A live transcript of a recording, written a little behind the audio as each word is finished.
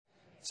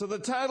So the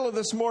title of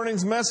this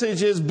morning's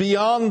message is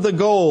Beyond the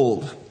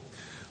Gold.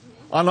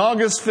 On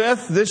August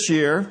 5th this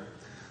year,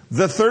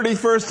 the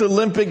 31st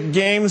Olympic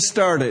Games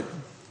started.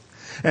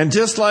 And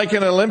just like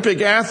an Olympic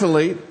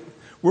athlete,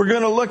 we're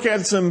going to look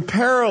at some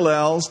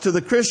parallels to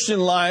the Christian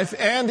life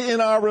and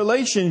in our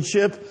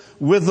relationship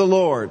with the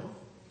Lord.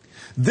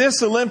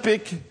 This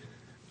Olympic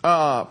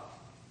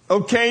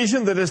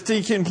occasion that is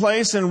taking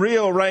place in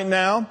Rio right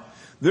now,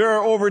 there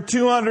are over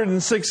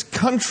 206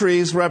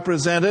 countries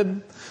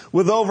represented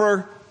with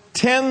over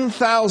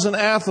 10,000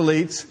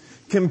 athletes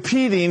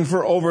competing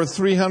for over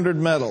 300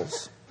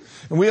 medals.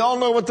 And we all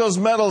know what those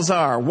medals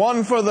are.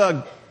 1 for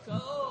the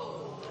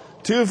gold,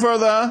 2 for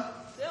the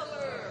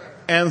silver,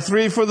 and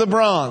 3 for the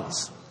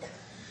bronze.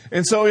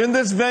 And so in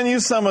this venue,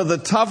 some of the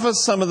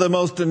toughest, some of the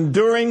most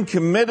enduring,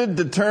 committed,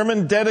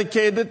 determined,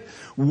 dedicated,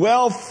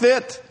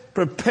 well-fit,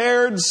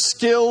 prepared,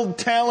 skilled,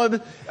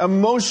 talented,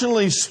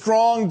 emotionally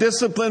strong,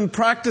 disciplined,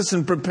 practiced,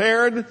 and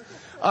prepared.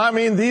 I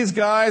mean, these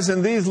guys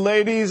and these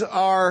ladies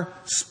are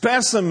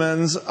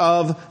specimens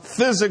of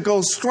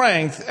physical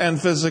strength and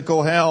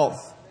physical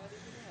health.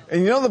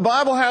 And you know, the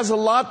Bible has a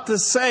lot to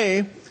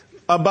say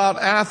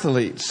about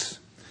athletes.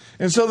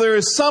 And so there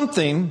is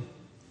something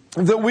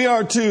that we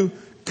are to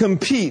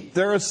compete.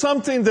 There is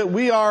something that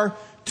we are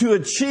to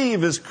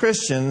achieve as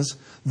Christians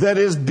that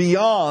is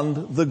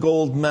beyond the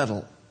gold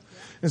medal.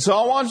 And so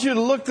I want you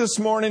to look this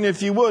morning,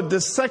 if you would, to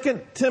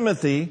 2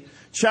 Timothy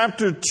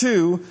chapter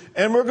 2,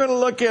 and we're going to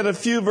look at a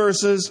few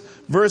verses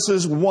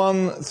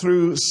 1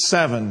 through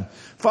 7.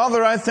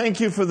 Father, I thank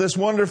you for this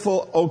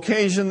wonderful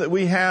occasion that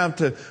we have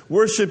to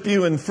worship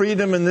you in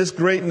freedom in this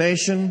great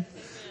nation.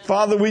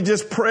 Father, we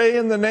just pray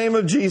in the name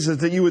of Jesus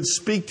that you would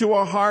speak to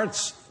our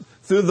hearts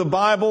through the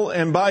Bible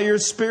and by your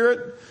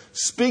Spirit.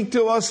 Speak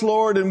to us,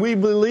 Lord, and we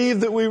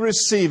believe that we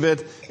receive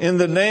it in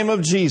the name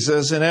of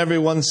Jesus. And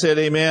everyone said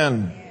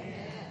amen.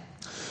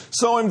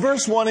 So in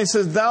verse 1, he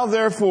says, "Thou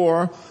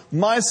therefore,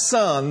 my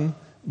son,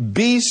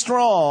 be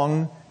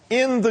strong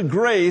in the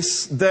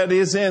grace that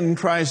is in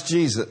Christ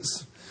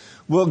Jesus."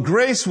 Well,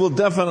 grace will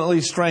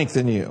definitely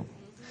strengthen you.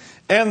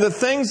 "And the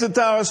things that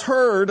thou hast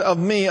heard of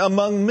me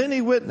among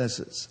many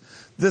witnesses,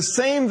 the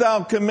same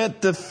thou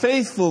commit to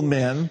faithful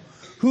men,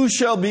 who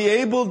shall be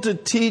able to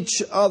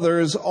teach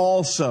others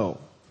also.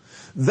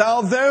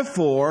 Thou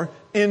therefore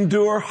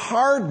endure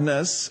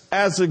hardness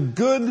as a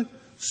good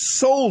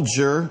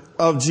soldier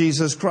of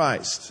Jesus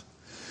Christ.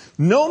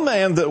 No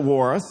man that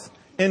warreth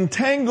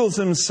entangles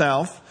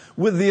himself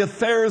with the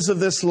affairs of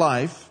this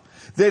life,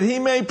 that he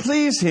may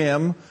please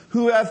him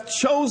who hath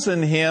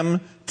chosen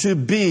him to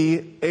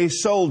be a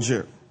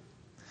soldier.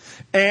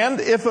 And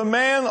if a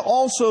man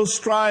also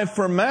strive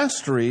for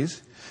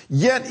masteries,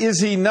 yet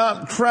is he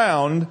not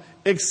crowned,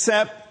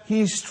 except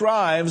he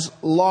strives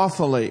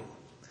lawfully."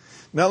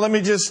 Now let me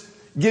just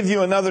give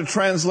you another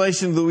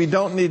translation that we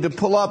don't need to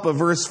pull up of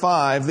verse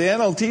 5. The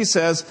NLT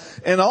says,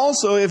 "And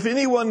also if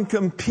anyone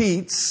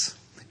competes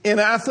in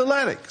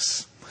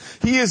athletics,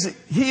 he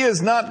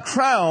is not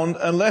crowned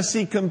unless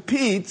he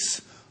competes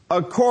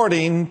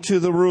according to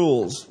the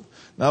rules."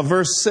 Now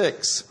verse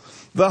 6.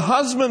 "The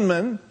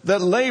husbandman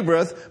that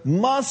laboreth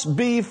must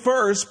be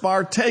first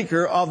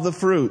partaker of the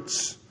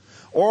fruits,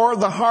 or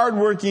the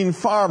hardworking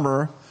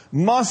farmer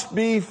must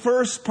be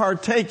first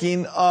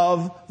partaking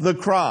of the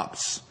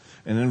crops."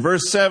 And in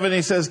verse 7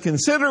 he says,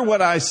 "Consider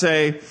what I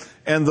say,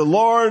 and the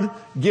Lord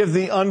give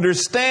thee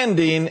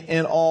understanding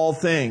in all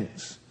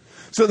things."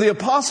 So the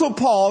Apostle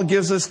Paul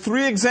gives us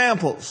 3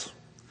 examples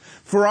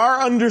for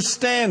our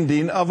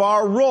understanding of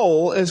our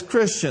role as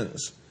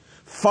Christians: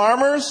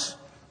 farmers,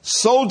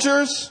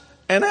 soldiers,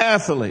 and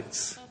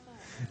athletes.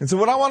 And so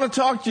what I want to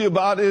talk to you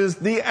about is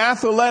the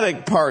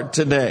athletic part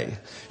today.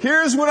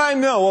 Here's what I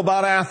know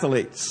about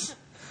athletes.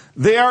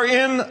 They are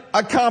in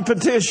a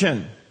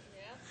competition.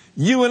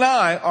 You and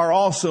I are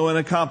also in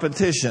a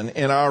competition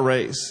in our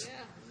race.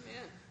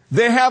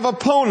 They have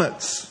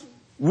opponents.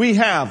 We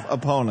have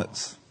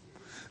opponents.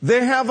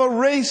 They have a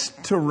race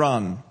to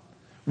run.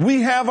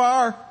 We have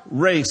our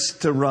race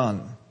to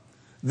run.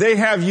 They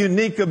have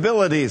unique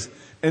abilities.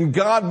 And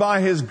God,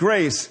 by His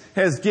grace,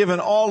 has given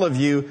all of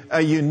you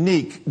a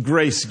unique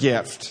grace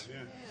gift.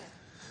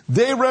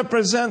 They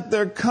represent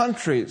their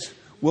countries.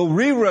 Well,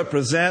 we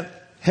represent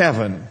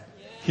heaven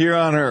here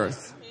on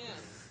earth.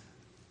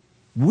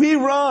 We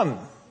run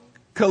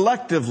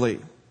collectively.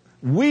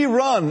 We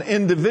run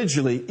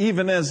individually,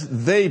 even as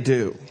they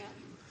do.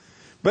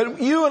 But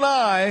you and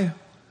I,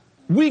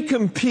 we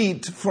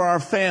compete for our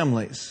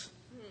families.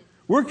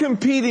 We're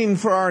competing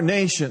for our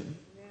nation.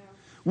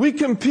 We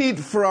compete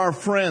for our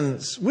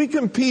friends. We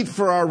compete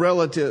for our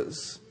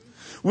relatives.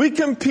 We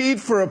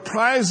compete for a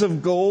prize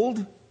of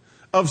gold,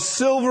 of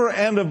silver,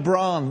 and of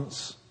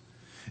bronze.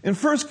 In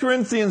 1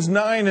 Corinthians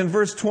 9 and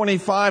verse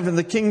 25 in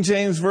the King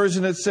James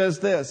Version, it says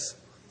this: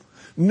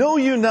 "Know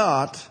you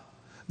not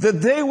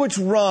that they which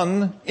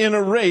run in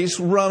a race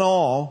run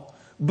all,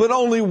 but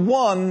only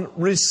one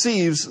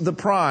receives the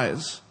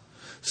prize?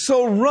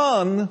 So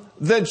run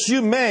that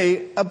you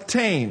may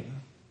obtain."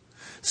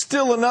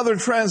 Still another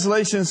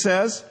translation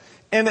says,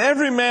 And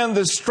every man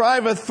that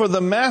striveth for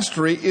the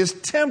mastery is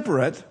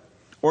temperate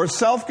or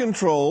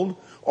self-controlled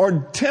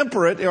or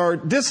temperate or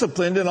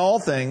disciplined in all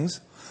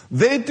things.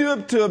 They do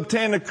it to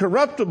obtain a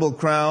corruptible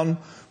crown,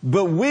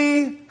 but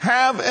we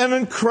have an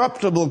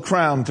incorruptible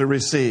crown to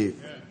receive.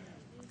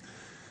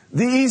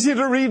 The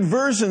easy-to-read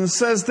version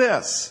says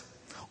this: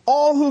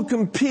 all who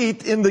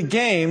compete in the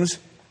games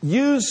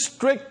use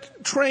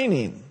strict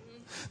training.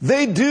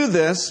 They do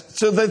this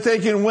so that they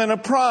can win a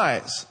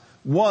prize,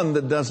 one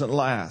that doesn't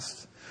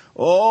last.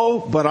 Oh,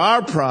 but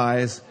our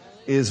prize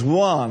is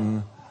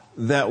one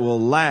that will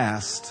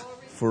last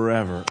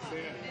forever.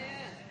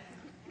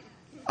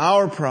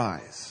 Our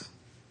prize,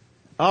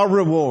 our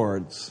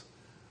rewards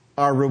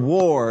are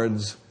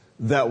rewards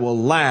that will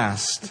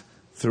last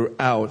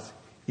throughout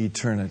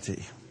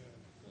eternity.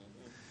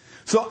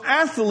 So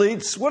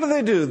athletes, what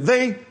do?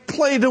 They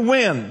play to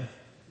win.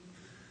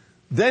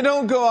 They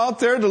don't go out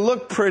there to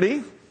look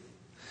pretty.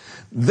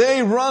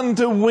 They run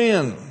to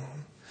win,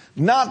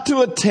 not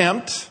to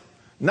attempt,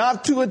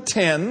 not to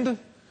attend,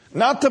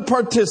 not to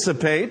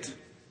participate.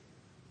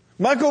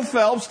 Michael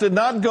Phelps did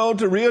not go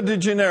to Rio de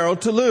Janeiro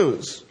to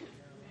lose.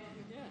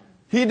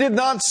 He did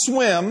not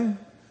swim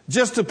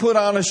just to put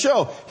on a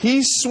show.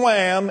 He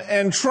swam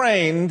and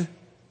trained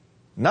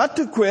not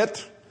to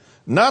quit,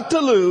 not to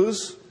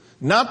lose,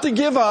 not to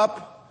give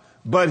up,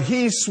 but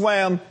he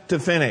swam to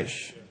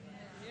finish.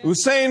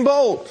 Usain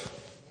Bolt.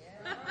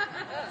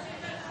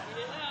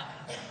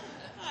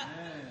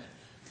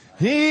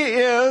 He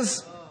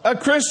is a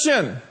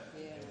Christian.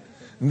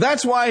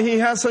 That's why he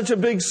has such a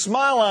big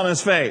smile on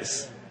his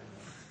face.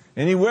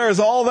 And he wears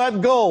all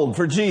that gold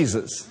for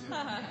Jesus.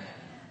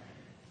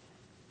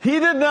 He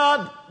did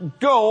not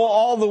go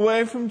all the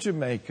way from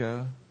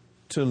Jamaica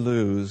to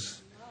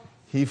lose.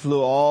 He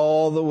flew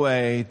all the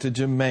way to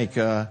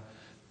Jamaica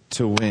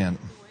to win.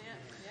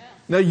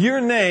 Now,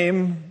 your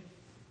name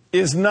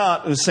is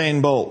not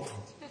Usain Bolt,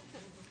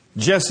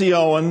 Jesse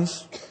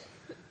Owens,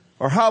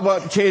 or how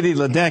about Katie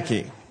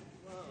Ledecky?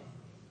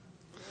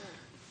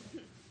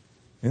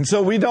 And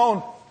so we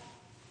don't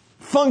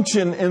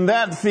function in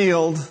that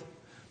field,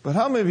 but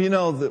how many of you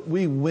know that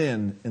we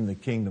win in the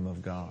kingdom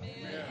of God?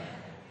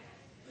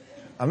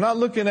 I'm not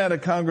looking at a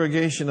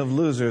congregation of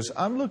losers.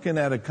 I'm looking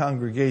at a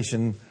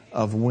congregation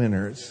of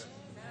winners.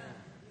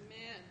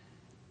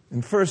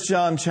 In 1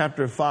 John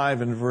chapter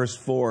 5 and verse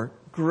 4,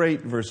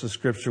 great verse of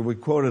Scripture, we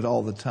quote it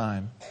all the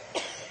time.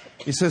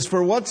 He says,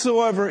 for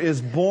whatsoever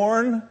is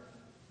born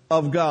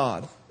of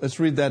God. Let's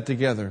read that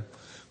together.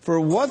 For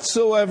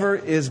whatsoever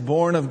is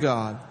born of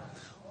God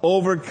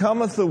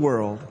overcometh the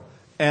world,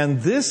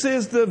 and this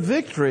is the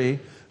victory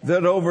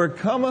that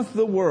overcometh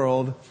the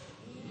world,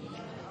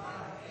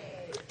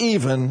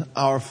 even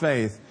our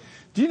faith.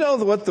 Do you know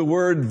what the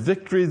word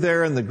victory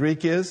there in the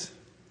Greek is?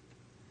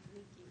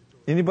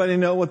 Anybody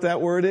know what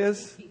that word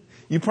is?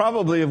 You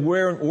probably have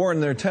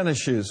worn their tennis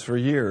shoes for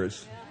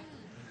years.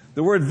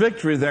 The word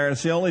victory there,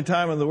 it's the only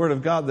time in the Word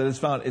of God that it's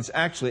found. It's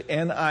actually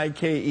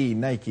Nike,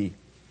 Nike.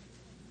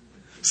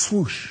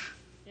 Swoosh.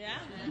 Yeah.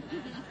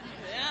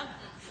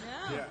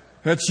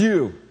 That's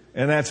you,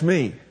 and that's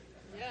me.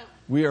 Yeah.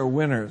 We are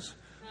winners.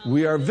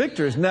 We are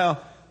victors. Now,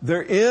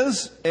 there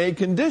is a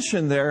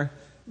condition there.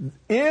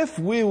 If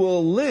we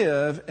will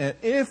live and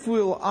if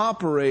we will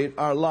operate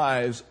our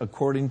lives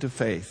according to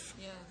faith.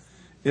 Yes.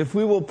 If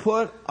we will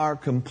put our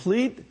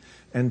complete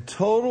and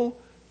total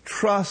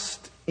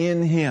trust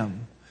in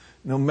Him.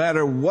 No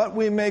matter what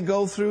we may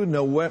go through,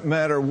 no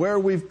matter where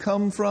we've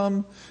come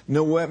from,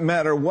 no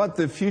matter what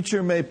the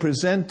future may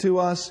present to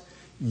us,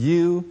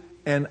 you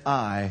and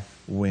I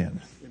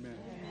win.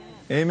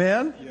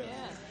 Amen? Yes.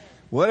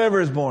 Whatever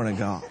is born of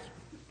God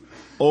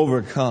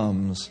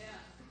overcomes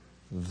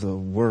the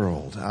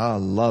world. I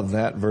love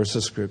that verse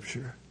of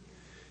Scripture.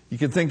 You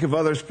can think of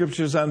other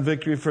scriptures on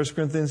victory, 1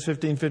 Corinthians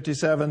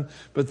 15:57,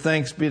 but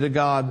thanks be to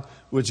God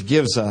which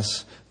gives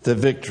us the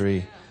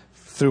victory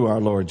through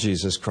our Lord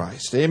Jesus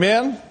Christ.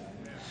 Amen?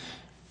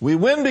 We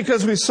win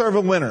because we serve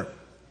a winner.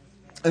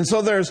 And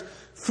so there's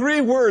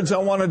three words I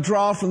want to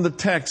draw from the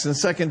text in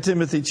 2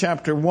 Timothy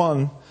chapter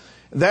 1.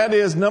 That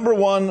is, number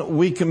one,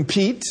 we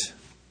compete.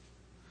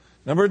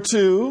 Number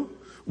two,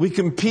 we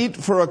compete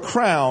for a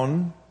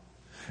crown.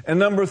 And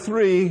number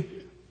three,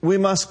 we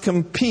must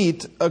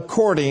compete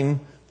according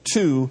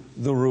to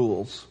the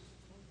rules.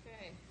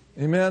 Okay.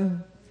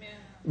 Amen? Amen.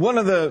 One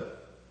of the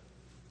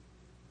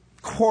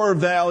core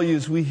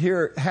values we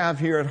have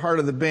here at Heart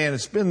of the Band,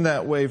 it's been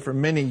that way for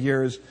many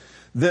years,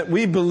 that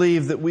we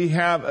believe that we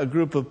have a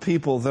group of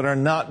people that are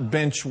not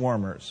bench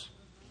warmers.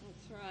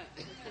 That's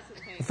right.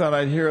 I thought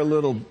I'd hear a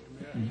little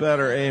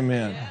better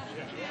amen.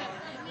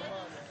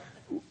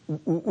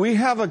 We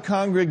have a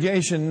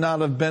congregation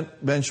not of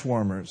bench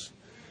warmers.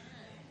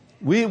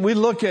 We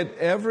look at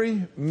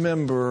every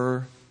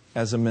member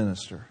as a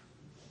minister.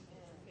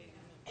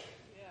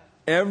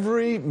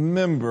 Every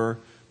member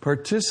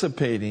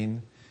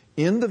participating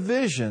in the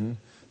vision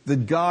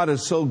that God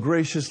has so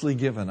graciously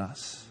given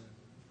us.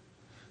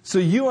 So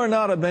you are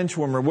not a bench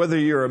warmer, whether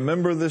you're a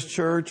member of this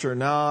church or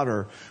not,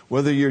 or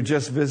whether you're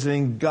just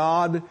visiting.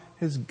 God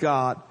has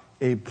got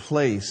a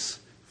place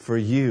for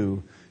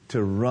you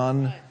to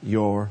run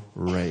your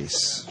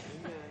race.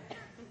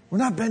 We're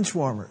not bench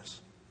warmers.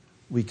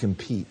 We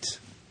compete.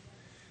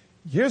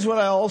 Here's what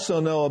I also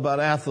know about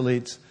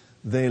athletes.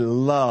 They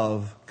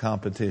love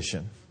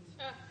competition.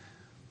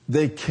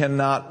 They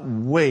cannot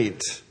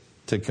wait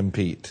to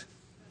compete.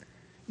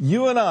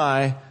 You and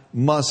I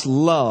must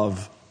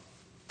love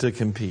to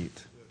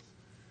compete.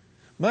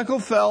 Michael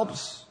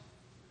Phelps,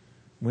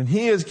 when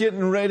he is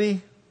getting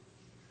ready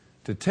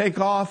to take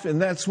off in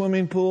that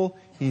swimming pool,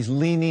 he's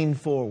leaning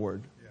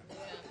forward.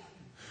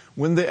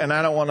 And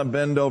I don't want to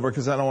bend over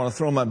because I don't want to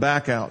throw my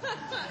back out.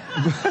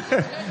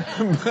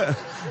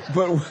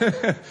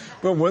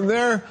 but when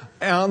they're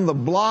on the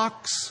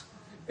blocks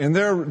and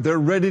they're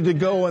ready to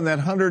go in that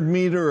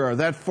 100-meter or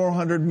that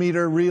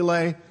 400-meter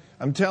relay,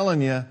 I'm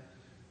telling you,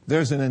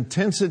 there's an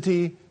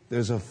intensity,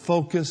 there's a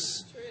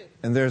focus,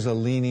 and there's a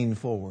leaning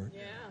forward.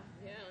 Yeah,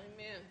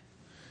 amen.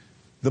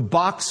 The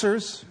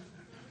boxers,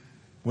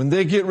 when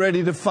they get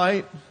ready to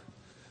fight,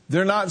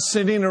 they're not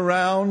sitting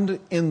around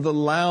in the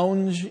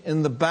lounge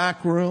in the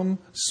back room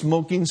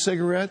smoking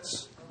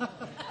cigarettes,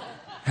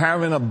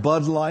 having a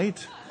Bud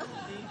Light,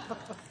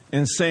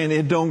 and saying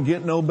it don't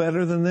get no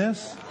better than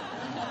this.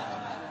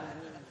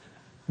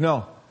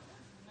 No.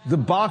 The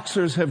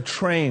boxers have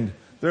trained.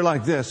 They're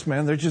like this,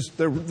 man.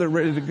 They're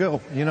ready to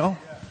go, you know?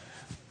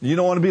 You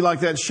don't want to be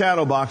like that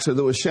shadow boxer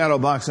that was shadow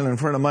boxing in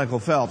front of Michael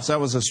Phelps. That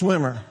was a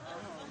swimmer.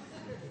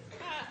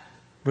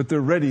 But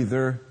they're ready.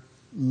 They're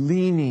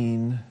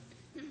leaning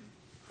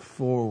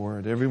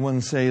forward.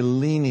 Everyone say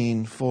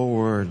leaning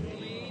forward.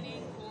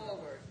 Leaning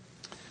forward.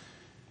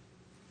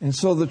 And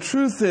so the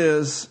truth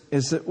is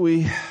that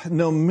we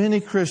know many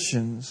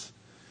Christians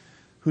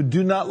who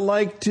do not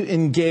like to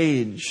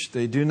engage.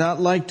 They do not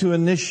like to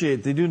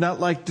initiate. They do not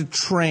like to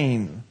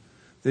train.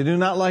 They do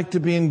not like to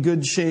be in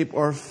good shape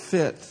or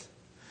fit.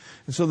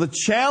 And so the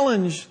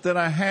challenge that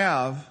I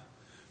have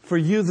for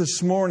you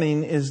this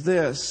morning is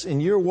this. In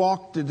your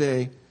walk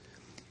today,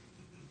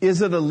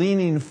 is it a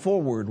leaning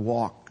forward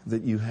walk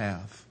that you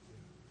have?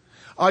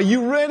 Are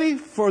you ready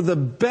for the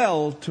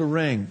bell to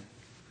ring?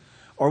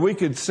 Or we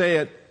could say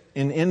it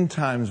in end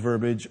times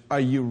verbiage, are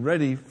you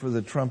ready for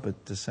the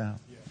trumpet to sound?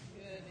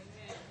 Good,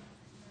 amen.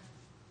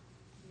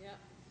 Yeah.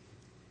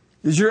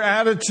 Is your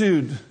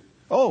attitude,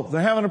 oh,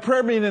 they're having a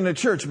prayer meeting in a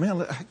church.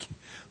 Man,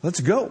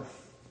 let's go.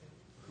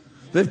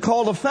 They've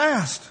called a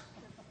fast.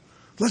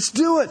 Let's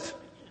do it.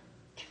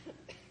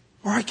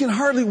 Or I can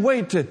hardly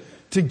wait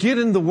to get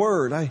in the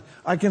Word.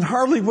 I can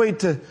hardly wait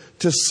to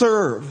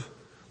serve.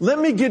 Let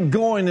me get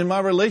going in my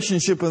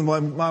relationship with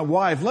my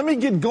wife. Let me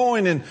get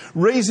going in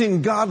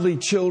raising godly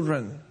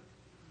children.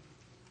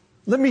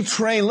 Let me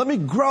train. Let me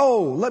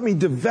grow. Let me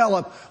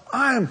develop.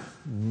 I'm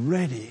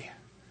ready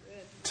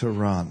to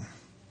run.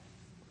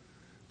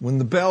 When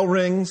the bell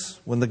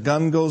rings, when the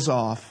gun goes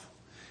off,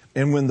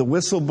 and when the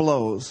whistle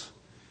blows,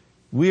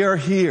 we are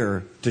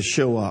here to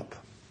show up.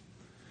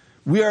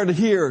 We are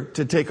here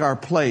to take our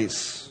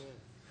place.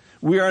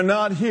 We are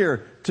not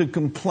here to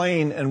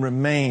complain and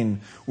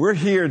remain. We're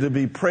here to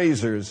be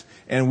praisers,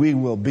 and we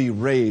will be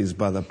raised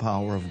by the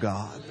power of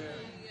God.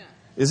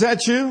 Is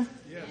that you?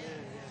 Yes.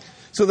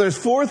 So there's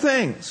 4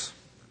 things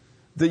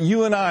that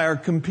you and I are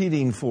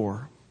competing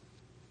for.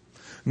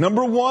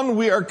 Number 1,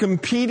 we are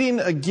competing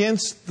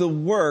against the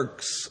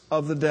works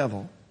of the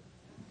devil.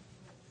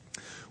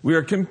 We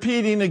are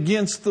competing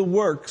against the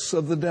works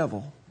of the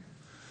devil.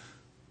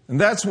 And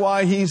that's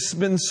why he's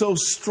been so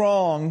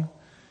strong,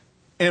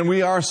 and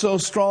we are so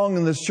strong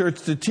in this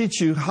church to teach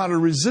you how to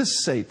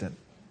resist Satan.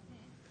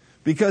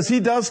 Because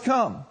he does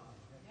come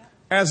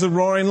as a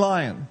roaring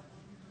lion.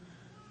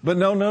 But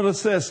no,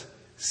 notice this,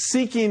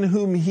 seeking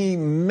whom he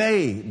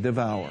may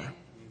devour.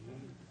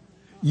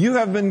 You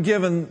have been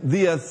given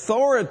the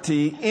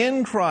authority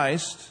in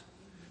Christ,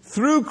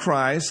 through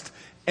Christ,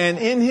 and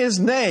in His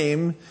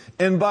name,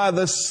 and by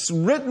the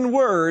written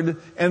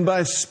word, and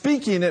by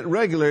speaking it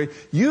regularly,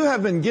 you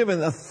have been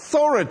given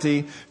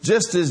authority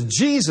just as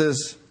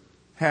Jesus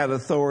had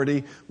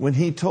authority when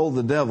He told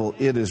the devil,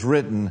 it is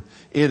written,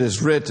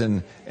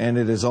 and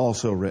it is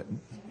also written.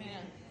 Amen.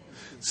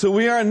 So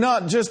we are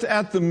not just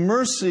at the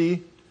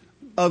mercy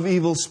of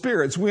evil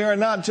spirits. We are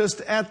not just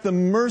at the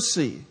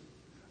mercy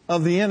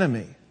of the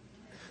enemy.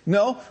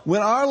 No,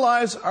 when our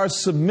lives are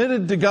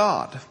submitted to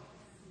God,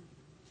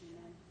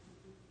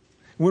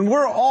 when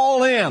we're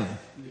all in,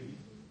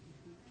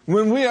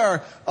 when we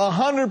are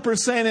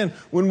 100% in,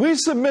 when we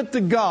submit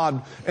to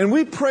God and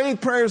we pray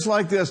prayers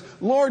like this,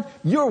 Lord,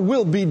 your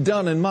will be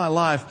done in my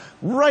life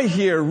right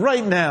here,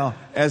 right now,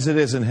 as it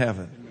is in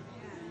heaven.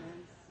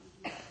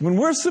 When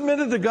we're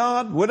submitted to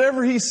God,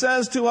 whatever He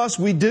says to us,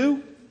 we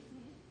do.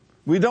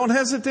 We don't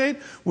hesitate.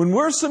 When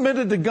we're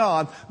submitted to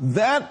God,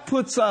 that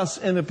puts us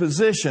in a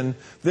position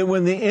that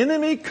when the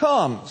enemy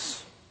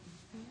comes,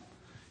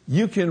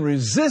 you can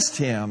resist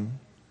him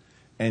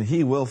and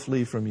he will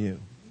flee from you.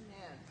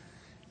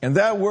 And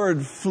that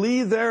word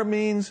flee there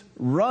means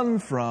run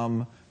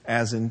from,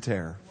 as in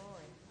terror.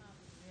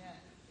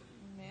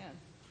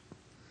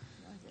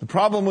 The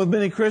problem with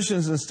many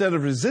Christians, instead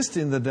of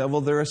resisting the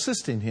devil, they're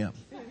assisting him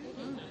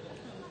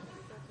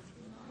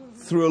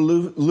through a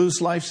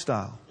loose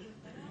lifestyle,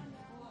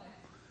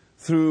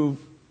 through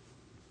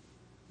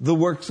the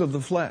works of the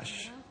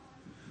flesh.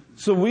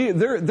 So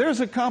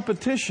there's a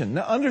competition.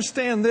 Now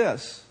understand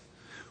this.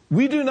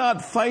 We do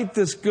not fight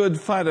this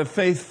good fight of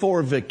faith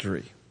for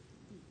victory.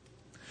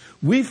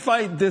 We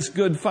fight this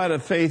good fight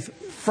of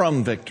faith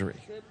from victory.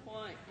 Good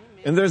point.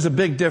 Amen. And there's a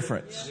big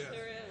difference. Yes,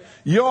 there is.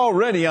 You're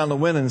already on the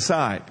winning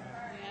side.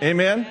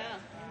 Amen? Yeah.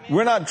 Amen.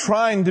 We're not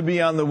trying to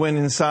be on the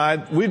winning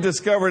side. We've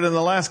discovered in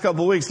the last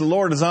couple of weeks the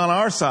Lord is on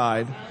our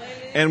side.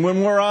 Hallelujah. And when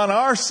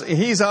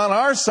He's on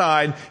our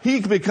side, He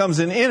becomes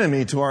an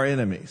enemy to our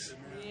enemies.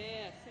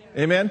 Yes.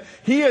 Amen?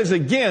 He is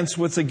against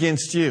what's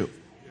against you.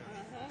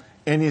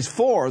 And He's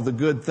for the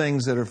good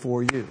things that are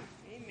for you.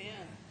 Amen.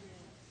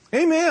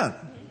 Amen.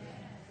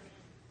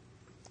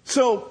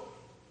 So,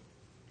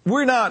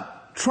 we're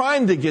not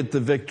trying to get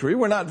the victory.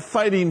 We're not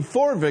fighting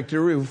for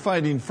victory. We're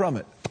fighting from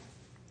it.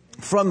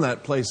 From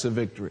that place of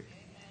victory.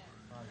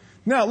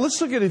 Now, let's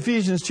look at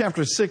Ephesians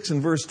chapter 6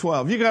 and verse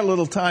 12. You got a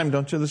little time,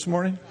 don't you, this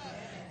morning?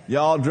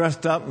 Y'all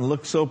dressed up and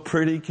looked so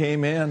pretty,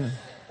 came in.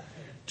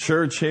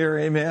 Church here,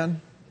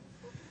 amen.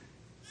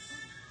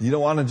 You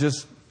don't want to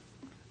just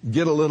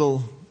get a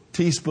little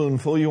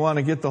teaspoonful. You want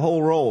to get the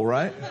whole roll,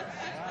 right?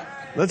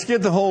 Let's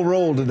get the whole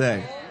roll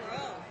today.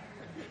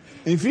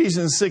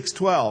 Ephesians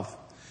 6:12.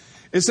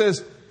 It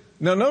says,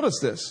 now notice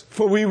this,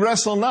 for we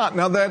wrestle not.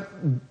 Now that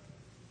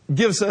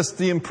gives us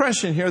the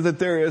impression here that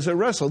there is a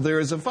wrestle, there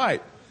is a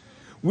fight.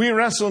 We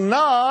wrestle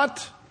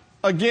not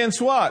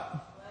against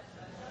what?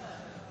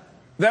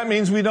 That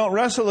means we don't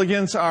wrestle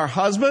against our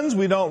husbands.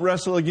 We don't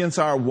wrestle against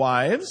our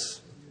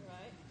wives.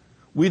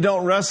 We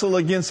don't wrestle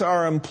against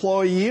our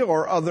employee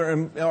or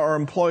our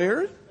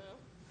employer.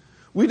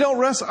 We don't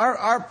wrestle.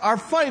 Our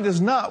fight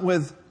is not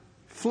with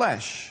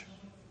flesh.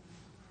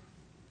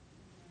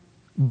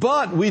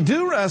 But we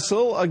do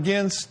wrestle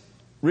against,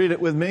 read it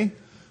with me,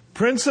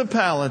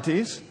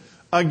 principalities,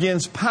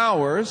 against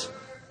powers,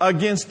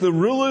 against the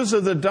rulers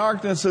of the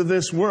darkness of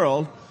this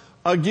world,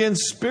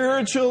 against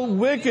spiritual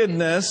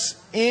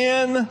wickedness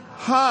in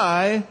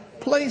high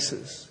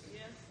places.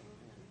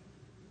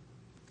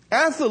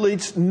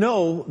 Athletes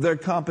know their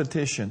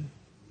competition.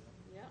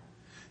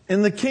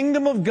 In the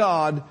kingdom of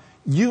God,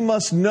 you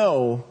must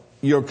know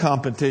your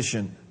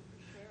competition.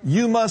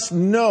 You must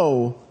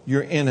know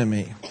your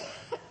enemy.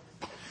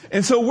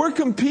 And so we're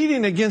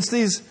competing against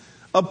these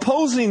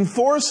opposing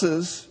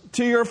forces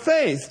to your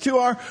faith, to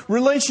our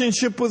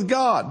relationship with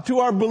God, to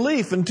our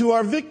belief and to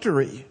our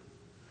victory.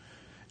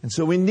 And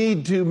so we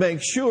need to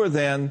make sure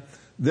then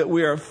that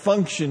we are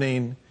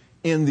functioning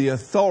in the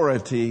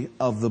authority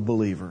of the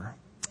believer.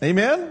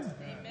 Amen?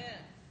 Amen.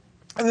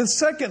 And then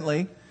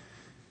secondly,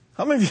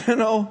 how many of you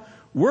know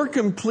we're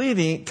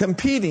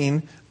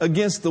competing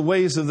against the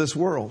ways of this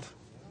world?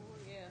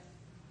 Yeah.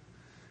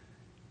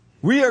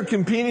 We are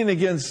competing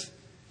against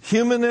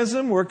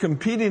humanism. We're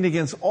competing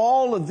against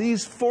all of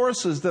these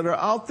forces that are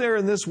out there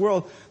in this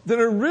world that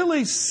are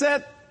really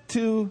set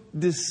to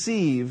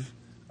deceive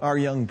our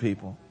young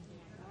people.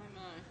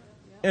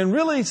 And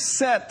really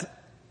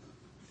set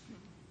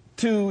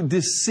to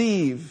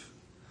deceive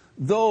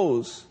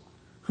those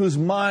whose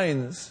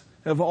minds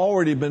have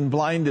already been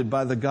blinded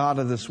by the god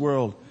of this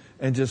world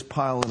and just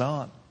pile it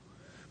on.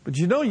 But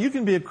you know, you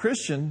can be a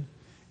Christian,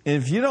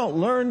 and if you don't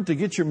learn to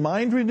get your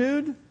mind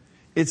renewed,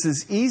 it's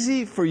as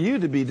easy for you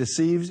to be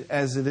deceived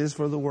as it is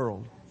for the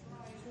world.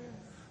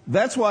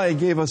 That's why He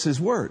gave us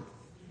His Word.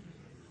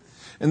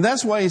 And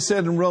that's why He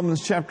said in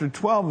Romans chapter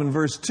 12 and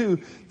verse 2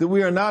 that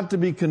we are not to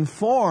be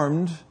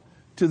conformed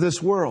to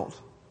this world,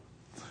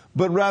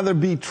 but rather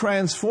be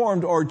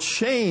transformed or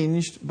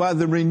changed by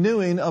the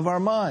renewing of our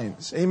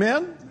minds.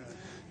 Amen?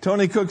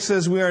 Tony Cook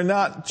says we are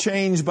not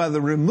changed by the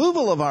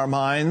removal of our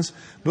minds,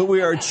 but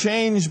we are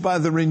changed by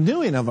the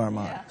renewing of our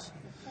minds.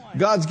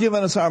 God's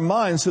given us our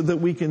minds so that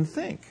we can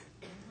think.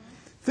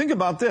 Think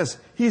about this.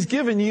 He's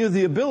given you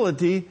the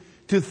ability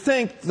to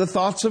think the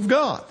thoughts of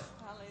God.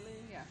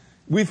 Hallelujah.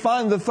 We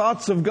find the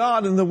thoughts of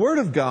God in the Word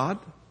of God,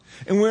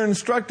 and we're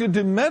instructed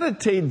to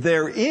meditate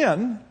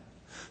therein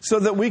so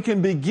that we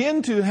can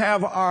begin to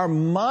have our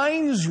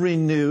minds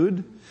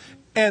renewed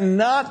and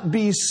not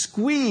be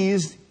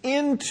squeezed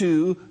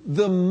into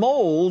the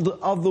mold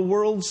of the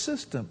world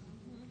system.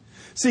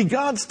 See,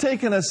 God's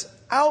taken us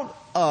out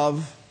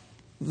of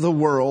the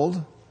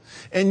world,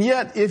 and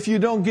yet if you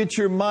don't get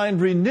your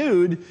mind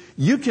renewed,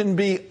 you can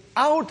be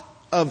out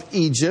of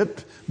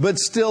Egypt but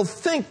still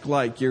think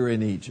like you're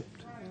in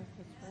Egypt.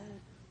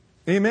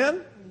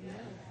 Amen?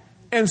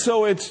 And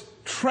so it's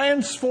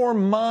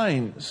transformed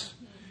minds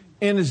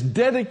and it's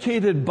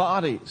dedicated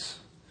bodies.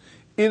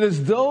 It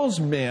is those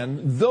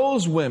men,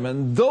 those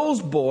women,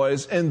 those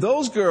boys, and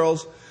those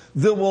girls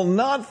that will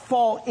not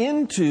fall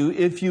into,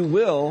 if you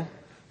will,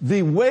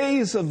 the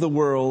ways of the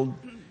world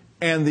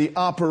and the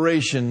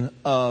operation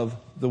of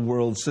the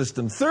world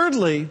system.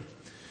 Thirdly,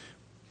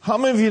 how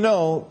many of you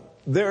know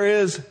there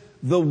is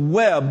the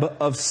web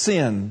of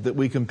sin that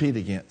we compete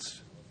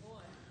against?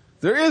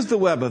 There is the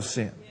web of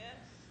sin.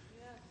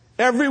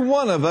 Every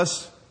one of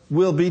us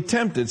will be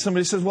tempted.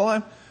 Somebody says,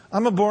 well,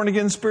 I'm a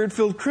born-again,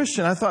 Spirit-filled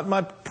Christian. I thought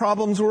my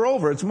problems were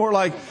over. It's more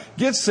like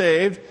get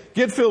saved,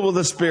 get filled with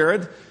the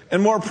Spirit,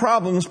 and more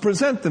problems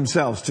present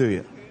themselves to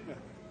you.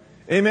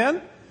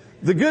 Amen?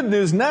 The good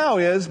news now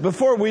is,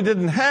 before we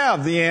didn't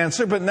have the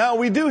answer, but now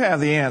we do have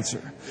the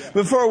answer.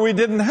 Before we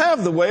didn't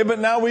have the way, but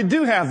now we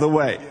do have the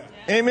way.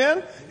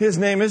 Amen? His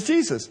name is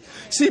Jesus.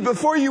 See,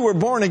 before you were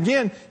born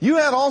again, you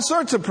had all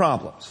sorts of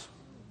problems.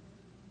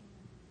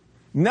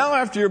 Now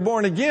after you're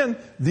born again,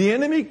 the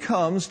enemy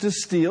comes to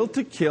steal,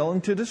 to kill,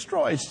 and to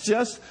destroy. It's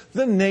just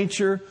the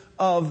nature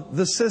of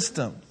the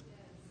system.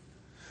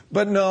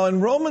 But no,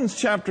 in Romans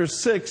chapter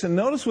 6, and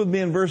notice with me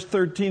in verse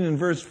 13 and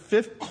verse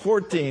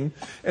 14,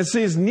 it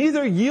says,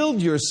 neither yield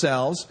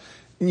yourselves,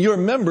 your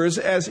members,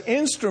 as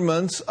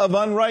instruments of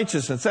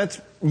unrighteousness.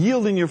 That's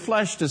yielding your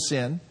flesh to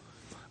sin.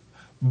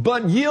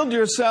 But yield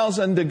yourselves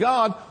unto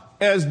God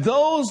as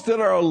those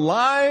that are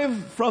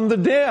alive from the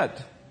dead.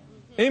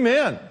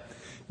 Amen.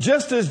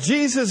 Just as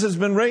Jesus has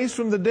been raised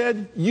from the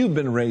dead, you've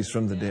been raised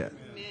from the dead.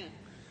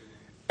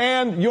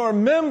 And your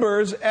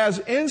members as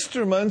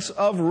instruments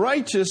of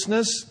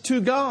righteousness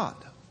to God.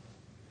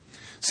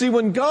 See,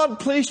 when God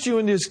placed you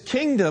in His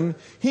kingdom,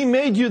 He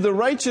made you the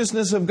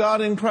righteousness of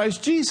God in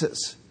Christ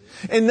Jesus.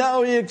 And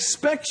now He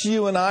expects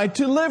you and I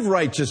to live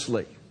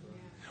righteously.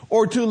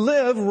 Or to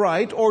live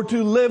right, or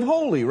to live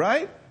holy,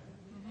 right?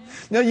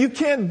 Now you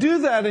can't do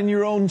that in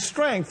your own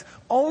strength.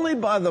 Only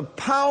by the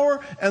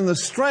power and the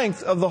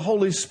strength of the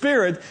Holy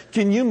Spirit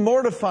can you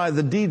mortify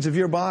the deeds of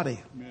your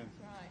body.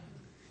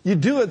 You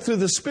do it through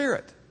the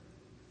Spirit.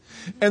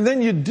 And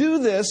then you do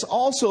this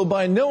also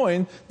by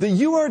knowing that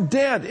you are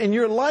dead and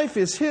your life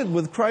is hid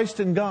with Christ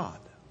in God.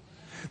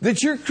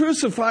 That you're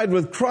crucified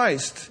with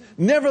Christ.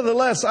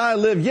 Nevertheless, I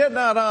live, yet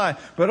not I.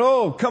 But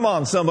oh, come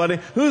on somebody,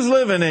 who's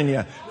living in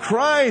you?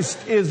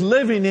 Christ is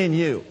living in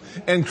you.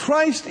 And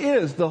Christ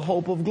is the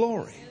hope of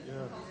glory.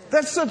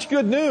 That's such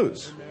good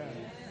news.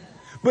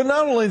 But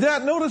not only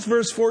that, notice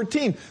verse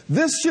 14.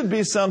 This should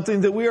be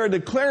something that we are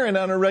declaring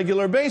on a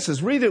regular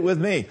basis. Read it with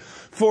me.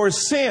 For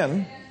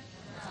sin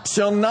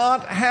shall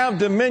not have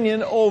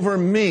dominion over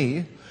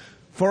me,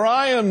 for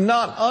I am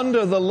not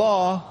under the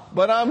law,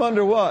 but I'm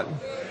under what?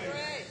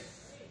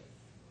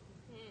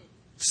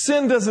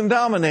 Sin doesn't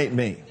dominate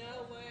me.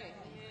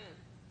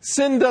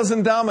 Sin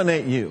doesn't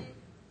dominate you.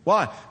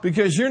 Why?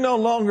 Because you're no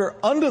longer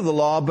under the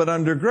law, but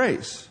under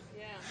grace.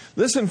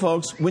 Listen,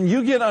 folks, when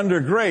you get under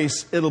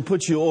grace, it'll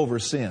put you over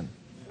sin.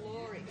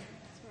 Glory.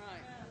 That's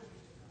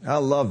right. I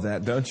love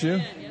that, don't you?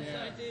 Yes,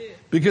 I do.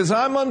 Because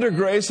I'm under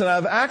grace and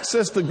I've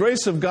accessed the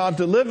grace of God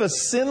to live a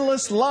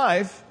sinless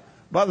life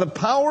by the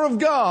power of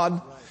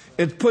God,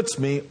 it puts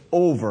me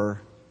over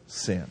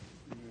sin.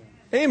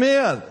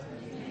 Amen.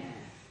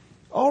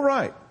 All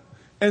right.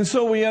 And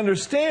so we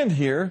understand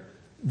here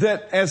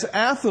that as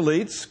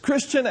athletes,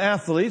 Christian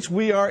athletes,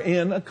 we are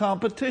in a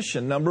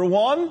competition. Number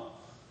one,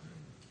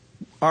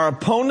 our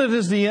opponent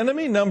is the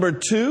enemy. Number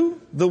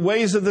two, the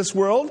ways of this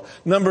world.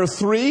 Number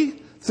three,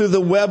 through the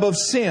web of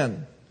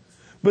sin.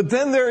 But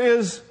then there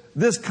is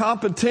this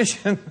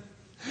competition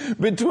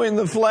between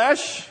the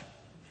flesh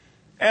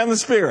and the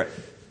Spirit.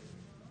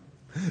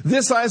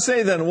 This I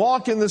say then,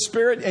 walk in the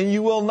Spirit and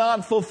you will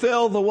not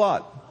fulfill the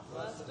what?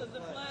 Lust of the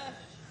flesh.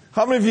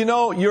 How many of you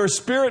know your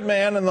spirit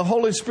man and the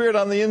Holy Spirit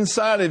on the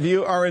inside of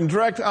you are in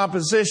direct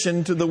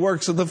opposition to the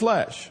works of the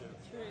flesh?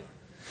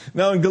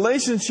 Now in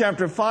Galatians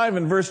chapter 5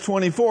 and verse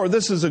 24,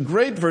 this is a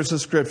great verse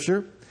of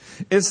Scripture.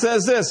 It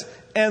says this,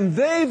 and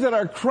they that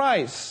are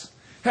Christ's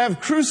have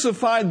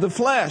crucified the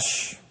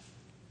flesh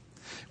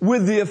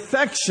with the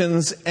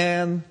affections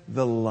and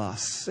the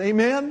lusts.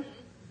 Amen?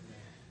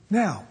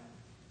 Now,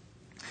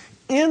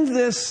 in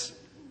this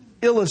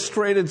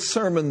illustrated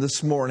sermon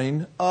this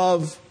morning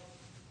of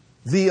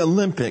the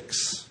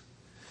Olympics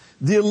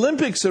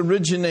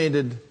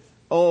originated,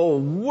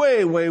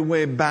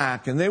 way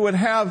back. And they would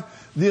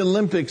have the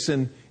Olympics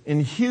in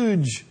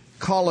huge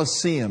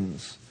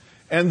coliseums.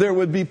 And there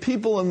would be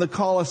people in the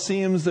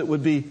coliseums that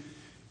would be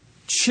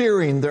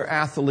cheering their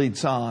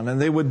athletes on. And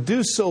they would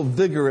do so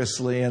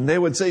vigorously. And they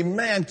would say,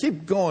 man,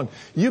 keep going.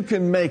 You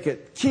can make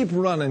it. Keep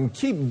running.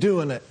 Keep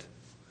doing it.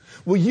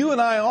 Well, you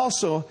and I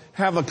also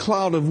have a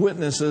cloud of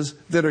witnesses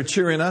that are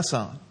cheering us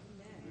on.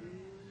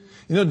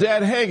 You know,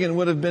 Dad Hagin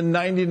would have been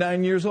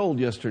 99 years old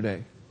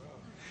yesterday.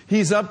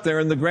 He's up there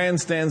in the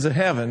grandstands of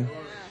heaven.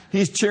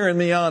 He's cheering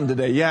me on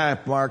today. Yeah,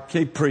 Mark,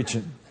 keep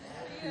preaching.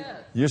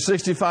 You're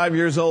 65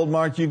 years old,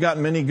 Mark. You got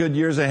many good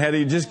years ahead of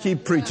you. Just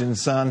keep preaching,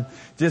 son.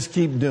 Just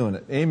keep doing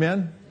it.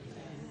 Amen?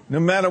 No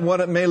matter what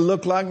it may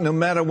look like, no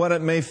matter what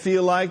it may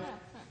feel like,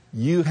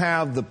 you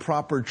have the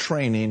proper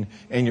training,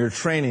 and your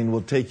training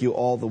will take you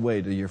all the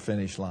way to your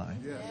finish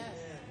line.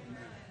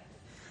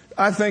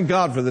 I thank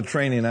God for the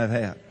training I've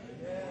had.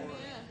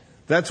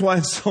 That's why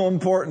it's so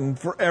important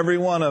for every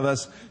one of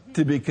us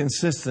to be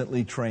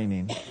consistently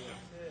training,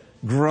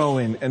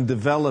 growing, and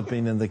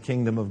developing in the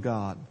kingdom of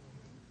God.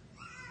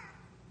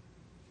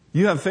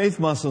 You have faith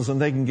muscles and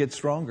they can get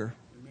stronger.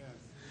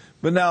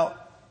 But now,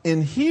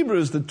 in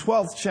Hebrews, the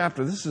 12th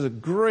chapter, this is a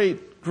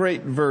great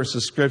great verse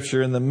of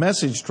Scripture in the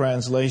Message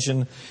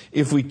translation.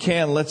 If we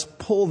can, let's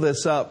pull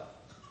this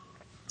up.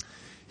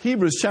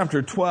 Hebrews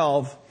chapter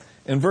 12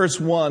 and verse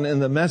 1 in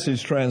the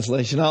Message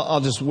translation.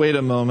 I'll just wait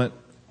a moment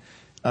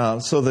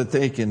so that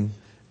they can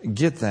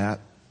get that.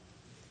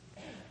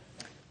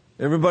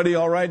 Everybody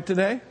all right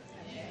today?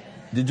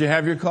 Did you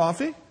have your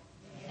coffee?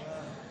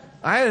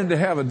 I had to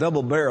have a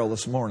double barrel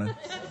this morning.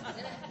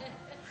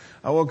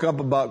 I woke up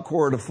about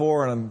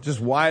 3:45 and I'm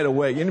just wide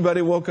awake.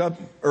 Anybody woke up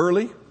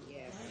early?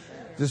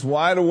 Just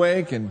wide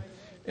awake and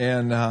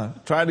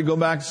tried to go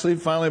back to sleep.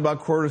 Finally,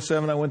 about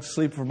 6:45, I went to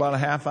sleep for about a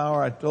half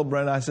hour. I told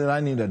Brenda, I said, I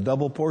need a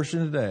double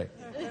portion today.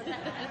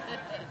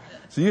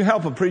 So you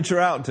help a preacher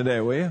out today,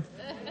 will you?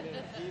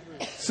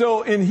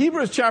 So in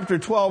Hebrews chapter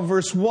 12,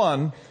 verse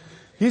 1,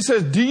 he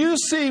says, do you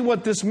see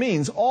what this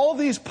means? All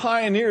these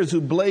pioneers who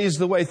blazed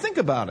the way. Think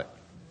about it.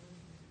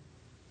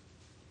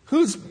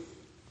 Who's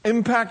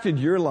impacted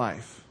your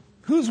life?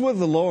 Who's with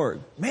the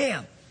Lord?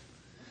 Man,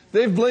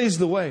 they've blazed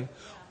the way.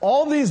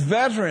 All these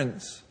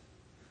veterans,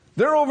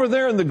 they're over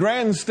there in the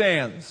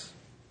grandstands,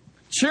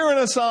 cheering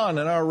us on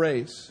in our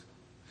race.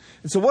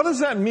 And so what does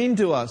that mean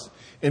to us?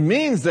 It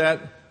means that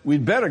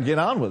we'd better get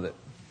on with it.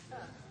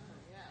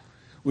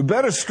 We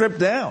better strip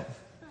down,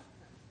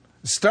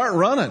 start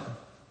running,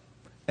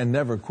 and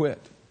never quit.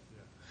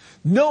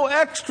 No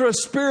extra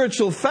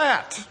spiritual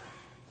fat.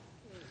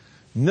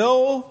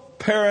 No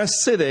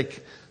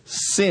parasitic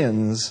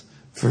sins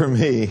for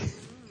me.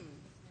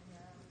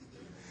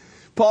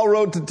 Paul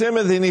wrote to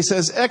Timothy and he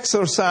says,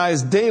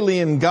 exercise daily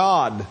in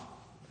God.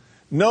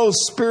 No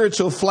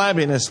spiritual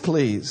flabbiness,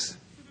 please.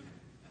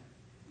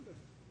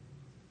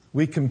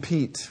 We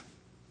compete.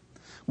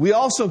 We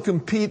also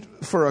compete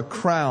for a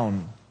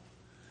crown.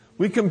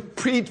 We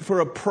compete for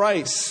a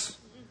price.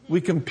 We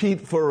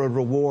compete for a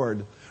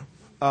reward.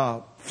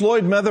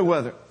 Floyd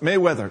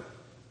Mayweather,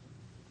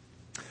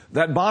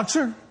 that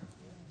boxer,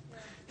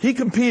 he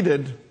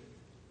competed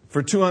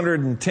for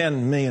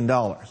 $210 million.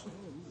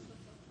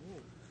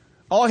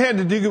 All he had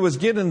to do was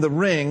get in the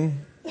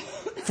ring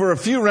for a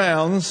few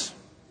rounds,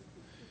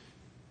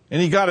 and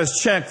he got his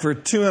check for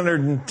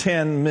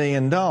 $210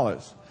 million.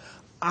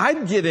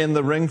 I'd get in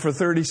the ring for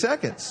 30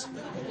 seconds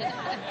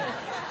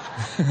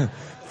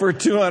for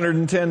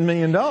 $210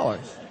 million.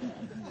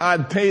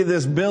 I'd pay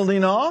this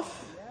building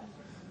off,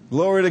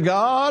 glory to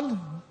God,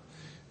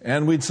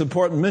 and we'd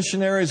support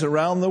missionaries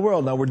around the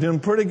world. Now, we're doing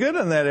pretty good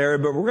in that area,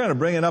 but we're going to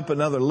bring it up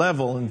another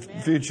level in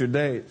future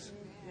days.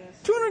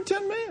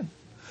 $210 million.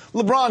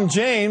 LeBron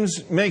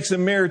James makes a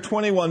mere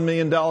 $21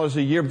 million a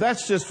year.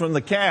 That's just from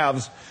the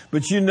Cavs.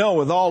 But you know,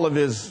 with all of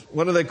his,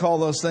 what do they call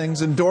those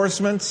things?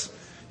 Endorsements.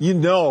 You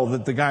know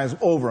that the guy's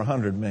over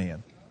 $100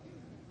 million.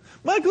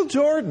 Michael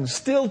Jordan,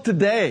 still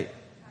today,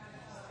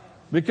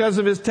 because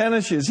of his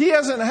tennis shoes. He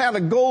hasn't had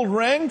a gold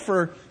ring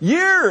for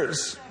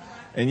years.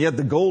 And yet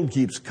the gold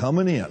keeps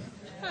coming in.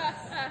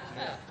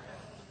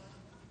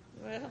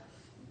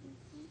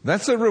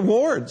 That's the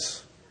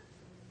rewards.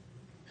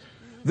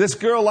 This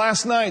girl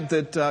last night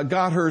that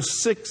got her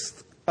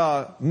 6th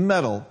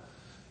medal,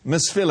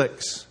 Miss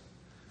Felix,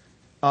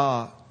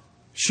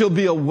 she'll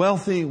be a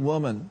wealthy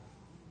woman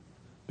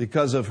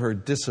because of her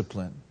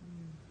discipline,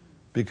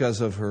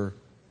 because of her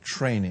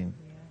training.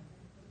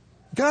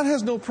 God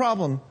has no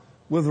problem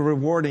with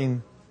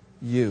rewarding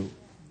you.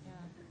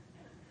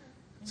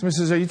 Somebody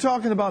says, are you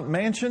talking about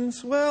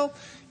mansions? Well,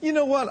 you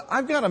know what?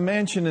 I've got a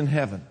mansion in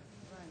heaven.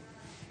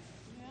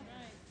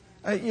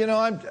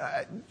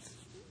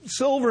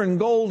 Silver and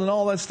gold and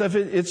all that stuff,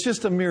 it's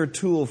just a mere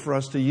tool for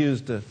us to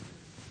use to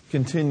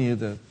continue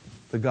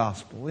the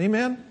gospel.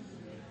 Amen?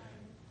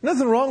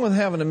 Nothing wrong with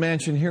having a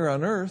mansion here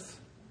on earth.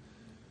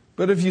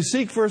 But if you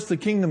seek first the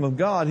kingdom of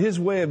God, His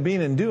way of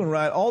being and doing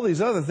right, all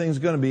these other things are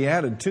going to be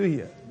added to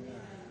you.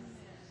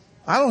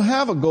 I don't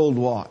have a gold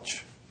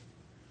watch,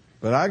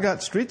 but I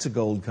got streets of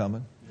gold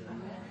coming.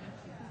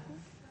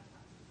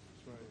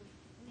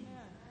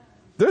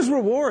 There's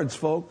rewards,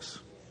 folks.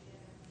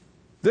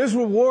 There's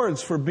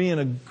rewards for being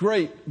a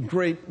great,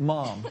 great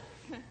mom.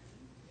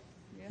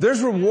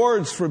 There's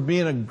rewards for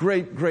being a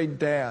great, great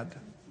dad.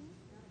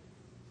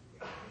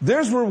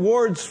 There's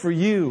rewards for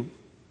you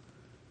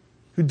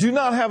who do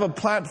not have a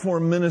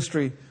platform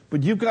ministry,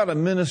 but you've got a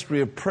ministry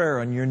of prayer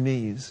on your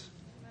knees.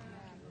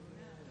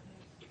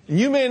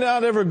 You may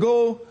not ever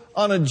go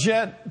on a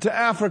jet to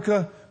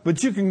Africa,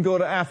 but you can go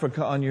to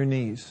Africa on your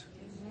knees.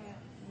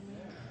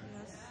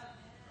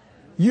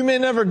 You may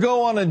never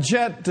go on a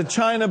jet to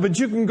China, but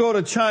you can go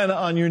to China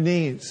on your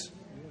knees.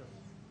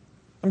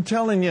 I'm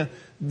telling you,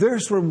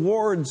 there's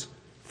rewards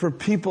for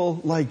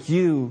people like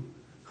you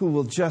who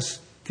will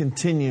just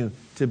continue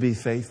to be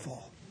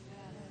faithful.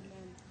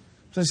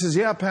 So he says,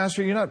 yeah,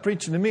 Pastor, you're not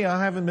preaching to me.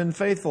 I haven't been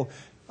faithful.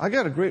 I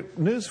got a great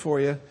news for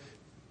you.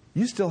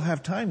 You still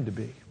have time to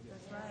be.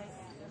 That's right.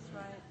 That's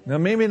right. Now,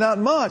 maybe not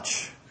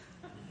much,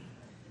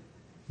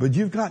 but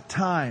you've got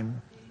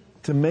time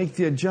to make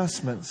the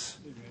adjustments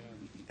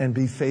and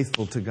be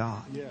faithful to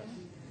God.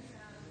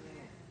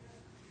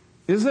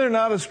 Is there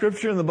not a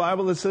scripture in the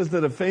Bible that says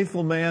that a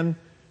faithful man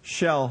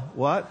shall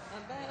what?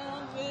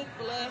 Abound with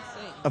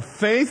blessings. A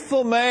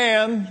faithful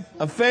man,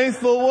 a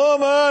faithful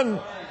woman.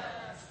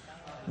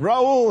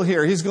 Raul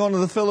here, he's going to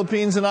the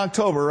Philippines in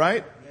October,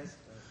 right?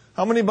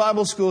 How many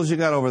Bible schools you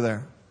got over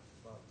there?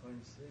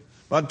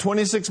 About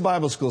 26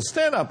 Bible schools.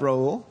 Stand up,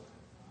 Raul.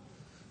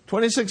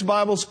 26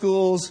 Bible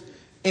schools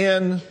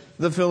in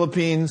the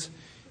Philippines.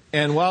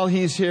 And while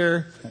he's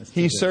here,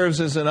 he serves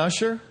as an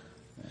usher.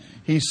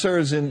 He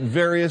serves in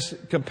various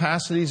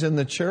capacities in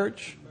the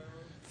church.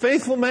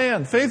 Faithful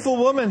man, faithful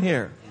woman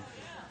here.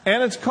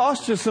 And it's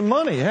cost you some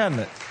money,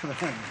 hasn't it?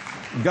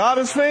 God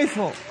is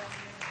faithful.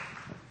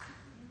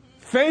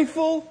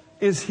 Faithful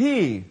is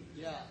He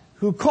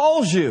who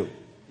calls you,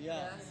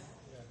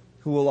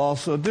 who will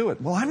also do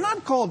it. Well, I'm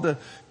not called to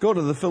go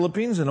to the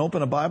Philippines and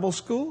open a Bible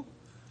school,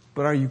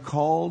 but are you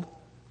called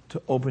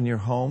to open your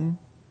home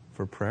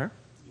for prayer?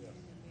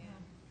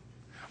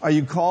 Are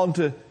you called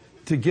to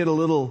get a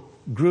little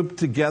group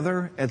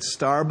together at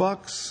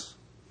Starbucks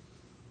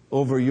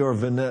over your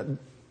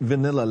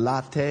vanilla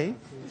latte?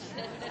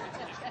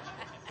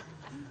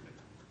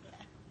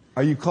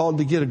 Are you called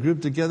to get a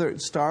group together at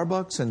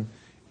Starbucks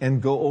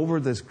and go over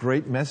this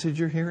great message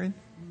you're hearing?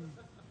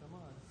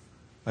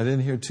 I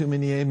didn't hear too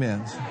many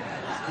amens.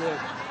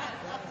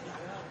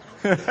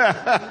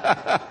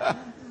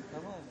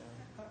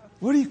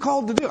 What are you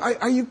called to do?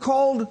 Are you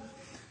called...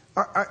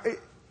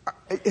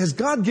 has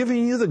God given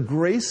you the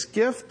grace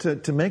gift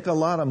to make a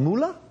lot of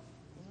moolah? Well,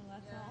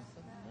 that's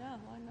awesome. Yeah,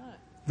 why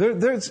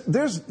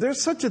not?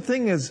 There's such a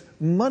thing as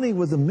money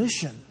with a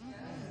mission.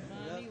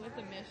 Money with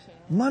a mission.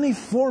 Money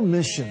for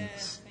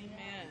missions.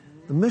 Amen.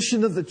 The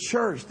mission of the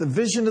church, the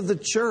vision of the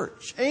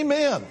church.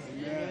 Amen.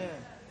 Amen.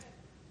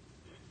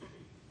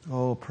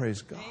 Oh,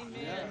 praise God.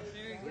 Amen.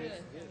 Very good.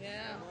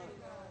 Yeah.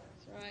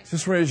 That's right.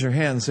 Just raise your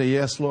hand and say,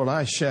 yes, Lord,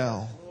 I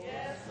shall.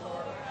 Yes, Lord,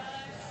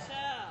 I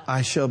shall.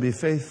 I shall be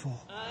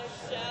faithful. I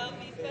shall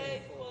be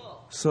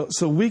faithful.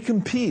 So we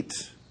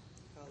compete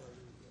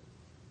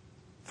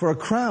for a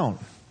crown,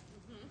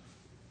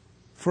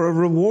 for a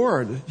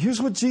reward.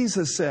 Here's what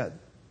Jesus said.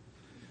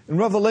 In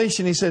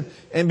Revelation, He said,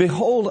 and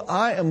behold,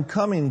 I am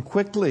coming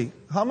quickly.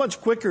 How much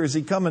quicker is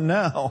He coming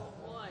now?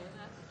 Boy,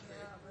 that's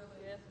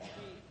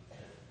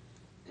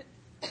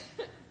really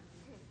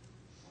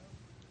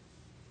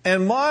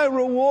And my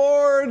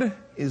reward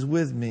is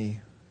with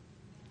me.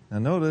 Now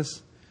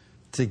notice,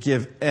 to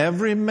give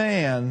every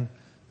man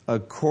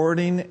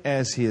according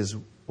as his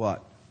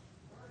what?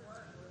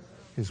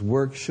 His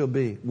work shall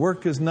be.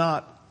 Work is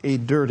not a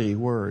dirty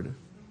word.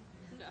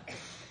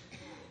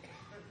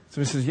 So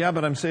he says, yeah,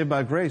 but I'm saved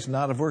by grace,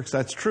 not of works.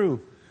 That's true.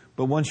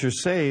 But once you're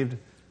saved,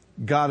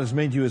 God has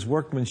made you His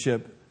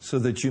workmanship so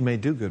that you may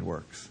do good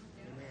works.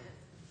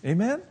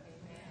 Amen?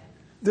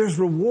 There's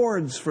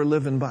rewards for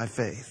living by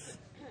faith.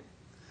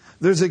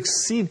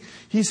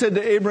 He said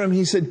to Abraham,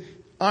 He said,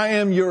 I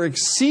am your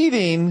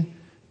exceeding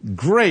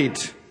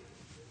great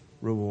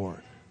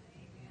reward.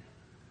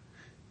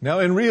 Now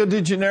in Rio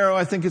de Janeiro,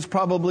 I think it's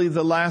probably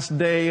the last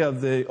day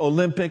of the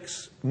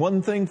Olympics.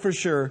 One thing for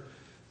sure,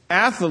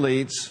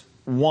 athletes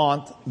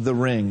want the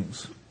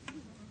rings.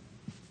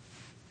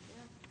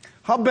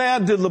 How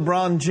bad did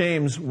LeBron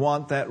James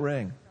want that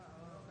ring?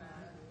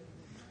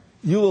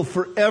 You will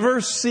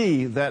forever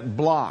see that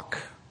block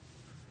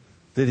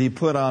that he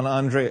put on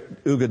Andre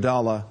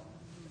Iguodala.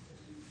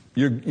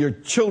 Your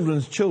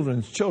children's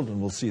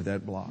children will see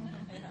that block.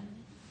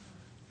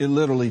 It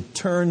literally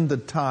turned the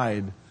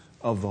tide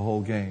of the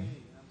whole game.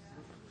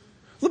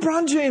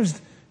 LeBron James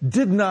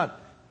did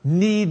not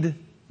need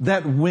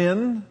that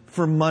win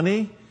for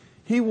money.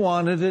 He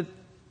wanted it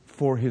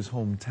for his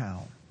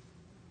hometown.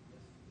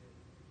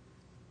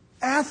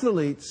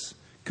 Athletes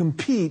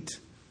compete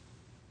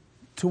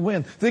to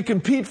win. They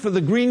compete for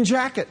the green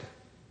jacket.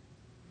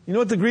 You know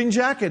what the green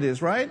jacket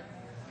is, right?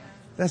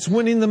 That's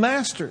winning the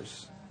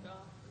Masters.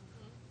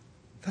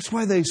 That's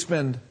why they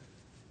spend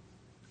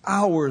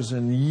hours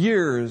and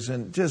years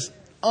and just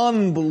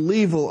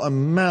unbelievable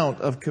amount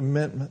of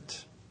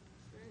commitment.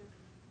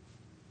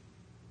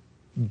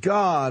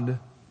 God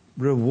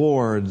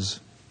rewards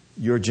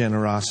your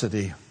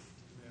generosity.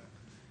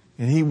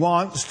 And He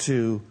wants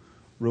to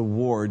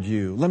reward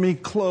you. Let me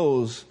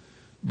close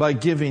by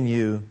giving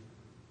you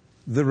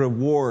the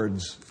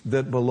rewards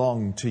that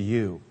belong to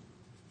you.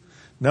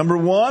 Number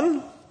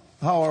one,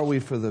 how are we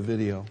for the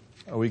video?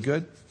 Are we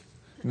good?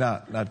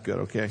 Not good,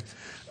 okay.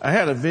 I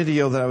had a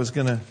video that I was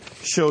going to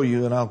show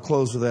you, and I'll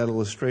close with that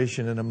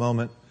illustration in a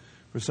moment.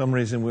 For some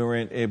reason, we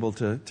weren't able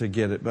to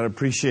get it, but I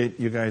appreciate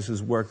you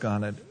guys' work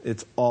on it.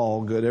 It's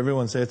all good.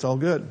 Everyone say it's all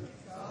good.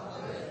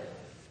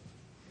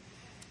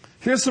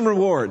 Here's some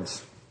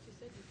rewards.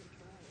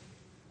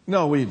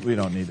 No, we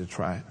don't need to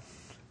try it.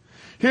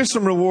 Here's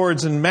some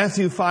rewards in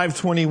Matthew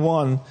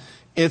 5:21.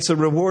 It's a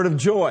reward of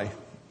joy.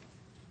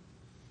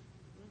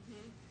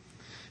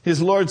 His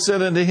Lord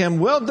said unto him,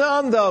 well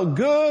done, thou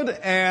good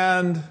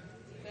and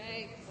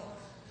faithful.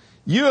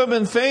 You have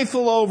been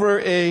faithful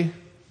over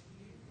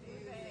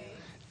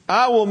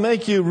I will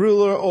make you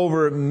ruler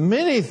over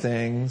many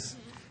things.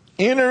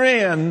 Enter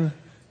in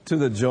to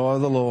the joy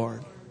of the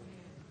Lord.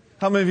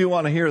 How many of you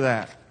want to hear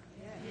that?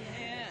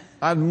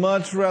 I'd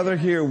much rather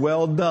hear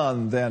well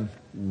done than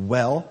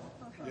well.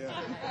 Yeah.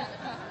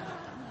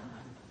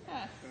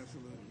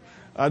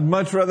 I'd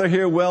much rather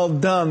hear well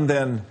done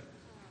than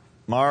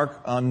Mark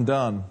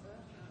undone.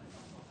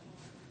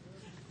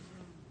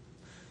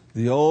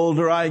 The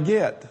older I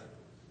get,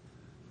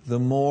 the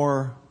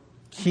more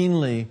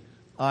keenly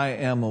I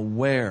am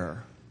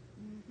aware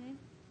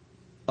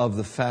of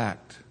the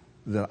fact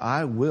that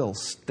I will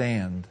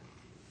stand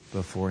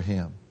before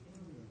Him.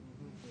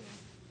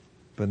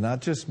 But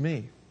not just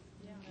me.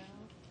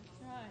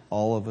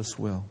 All of us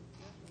will.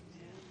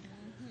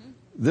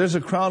 There's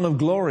a crown of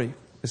glory.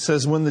 It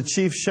says, when the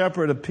chief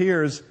shepherd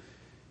appears,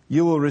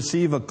 you will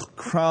receive a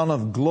crown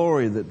of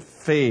glory that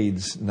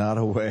fades not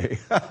away.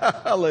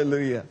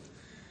 Hallelujah.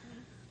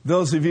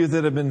 Those of you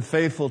that have been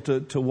faithful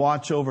to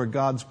watch over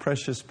God's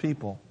precious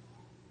people.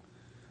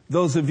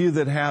 Those of you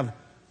that have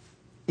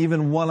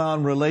even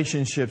one-on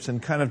relationships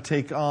and kind of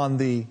take on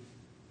the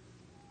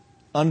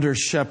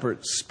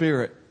under-shepherd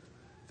spirit.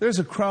 There's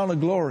a crown of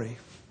glory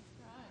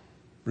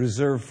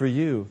reserved for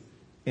you,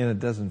 and it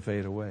doesn't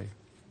fade away.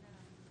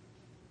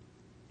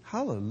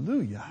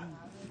 Hallelujah.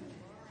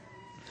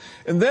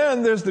 And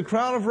then there's the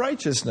crown of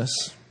righteousness.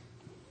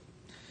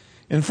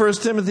 In 1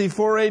 Timothy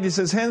 4:8, he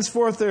says,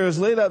 henceforth there is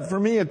laid up for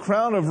me a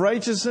crown of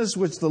righteousness,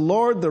 which the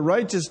Lord, the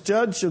righteous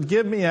judge, shall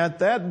give me at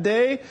that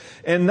day,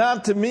 and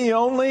not to me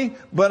only,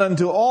 but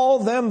unto all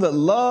them that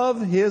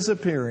love His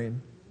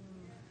appearing.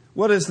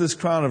 What is this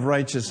crown of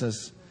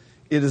righteousness?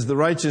 It is the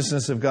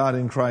righteousness of God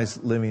in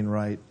Christ living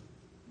right.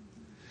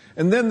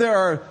 And then there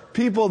are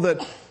people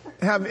that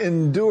have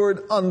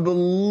endured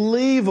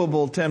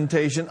unbelievable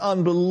temptation,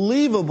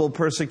 unbelievable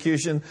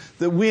persecution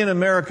that we in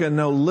America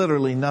know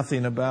literally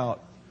nothing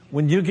about.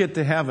 When you get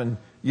to heaven,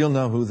 you'll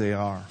know who they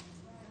are,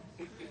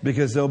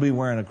 because they'll be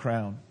wearing a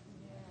crown.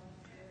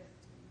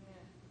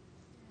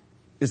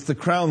 It's the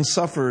crown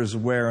sufferers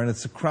wear, and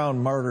it's the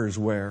crown martyrs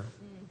wear.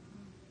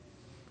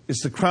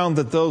 It's the crown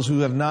that those who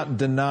have not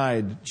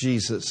denied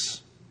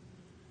Jesus.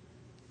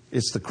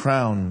 It's the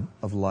crown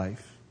of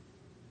life.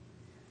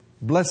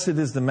 Blessed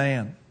is the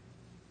man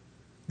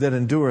that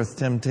endureth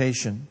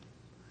temptation.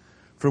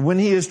 For when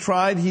he is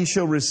tried, he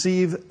shall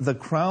receive the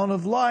crown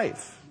of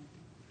life,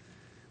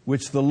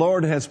 which the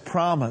Lord has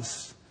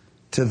promised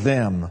to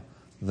them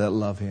that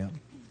love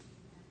Him.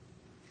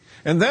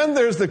 And then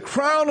there's the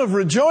crown of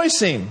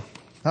rejoicing.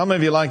 How many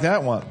of you like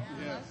that one?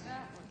 Yes.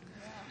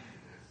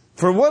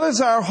 For what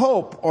is our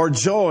hope or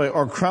joy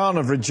or crown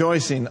of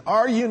rejoicing?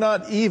 Are you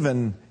not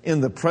even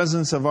in the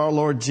presence of our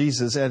Lord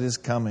Jesus at His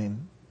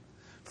coming?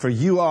 For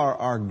you are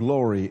our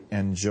glory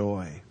and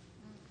joy.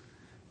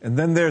 And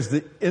then there's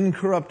the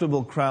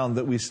incorruptible crown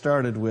that we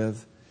started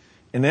with.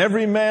 And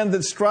every man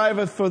that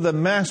striveth for the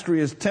mastery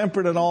is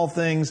temperate in all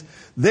things.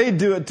 They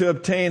do it to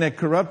obtain a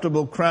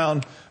corruptible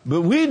crown,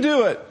 but we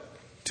do it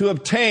to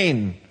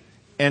obtain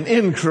an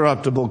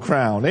incorruptible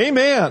crown.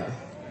 Amen.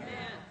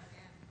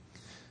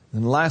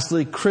 And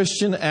lastly,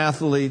 Christian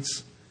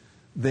athletes,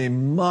 they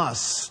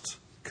must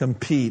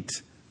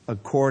compete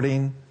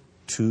according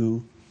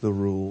to the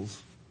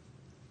rules.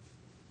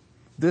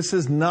 This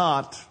is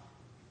not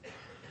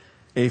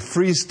a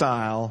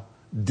freestyle,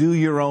 do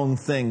your own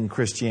thing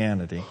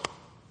Christianity.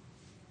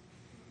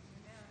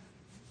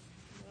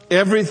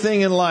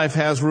 Everything in life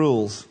has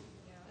rules.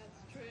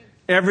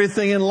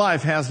 Everything in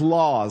life has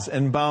laws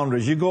and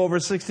boundaries. You go over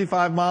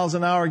 65 miles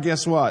an hour,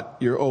 guess what?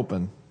 You're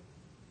open.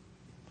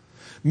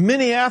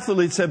 Many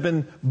athletes have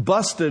been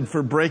busted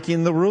for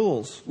breaking the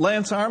rules.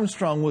 Lance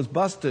Armstrong was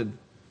busted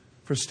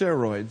for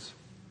steroids.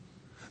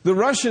 The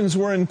Russians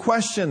were in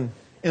question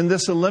in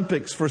this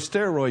Olympics for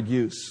steroid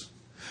use.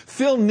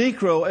 Phil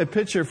Niekro, a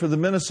pitcher for the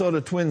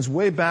Minnesota Twins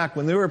way back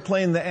when they were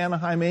playing the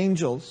Anaheim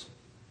Angels,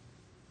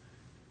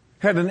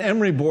 had an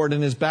emery board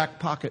in his back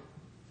pocket.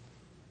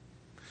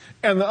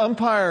 And the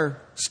umpire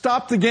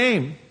stopped the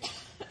game.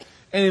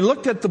 And he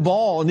looked at the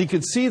ball, and he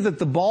could see that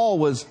the ball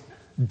was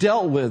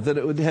dealt with, that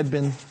it had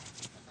been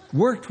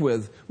worked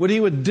with. What he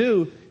would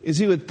do is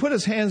he would put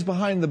his hands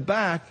behind the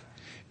back,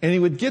 and he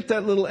would get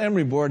that little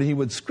emery board, and he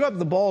would scrub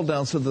the ball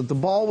down so that the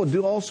ball would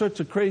do all sorts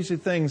of crazy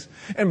things.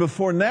 And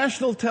before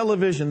national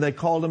television, they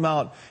called him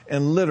out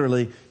and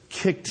literally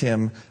kicked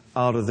him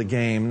out of the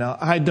game. Now,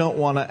 I don't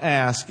want to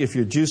ask if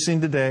you're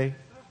juicing today.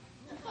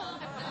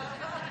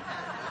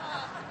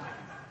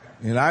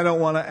 And I don't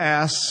want to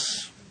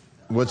ask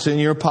what's in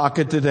your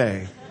pocket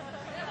today.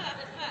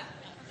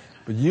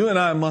 But you and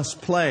I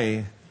must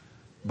play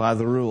by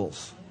the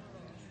rules.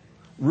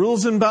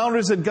 Rules and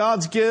boundaries that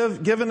God's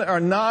given are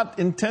not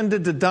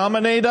intended to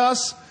dominate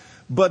us,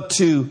 but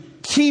to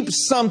keep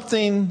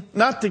something,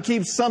 not to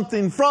keep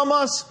something from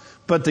us,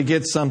 but to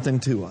get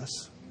something to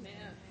us.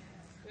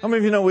 How many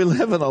of you know we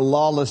live in a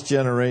lawless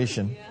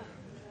generation?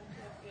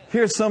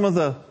 Here's some of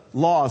the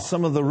laws,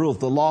 some of the rules.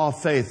 The law of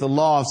faith, the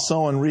law of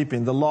sowing and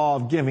reaping, the law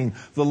of giving,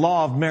 the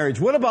law of marriage.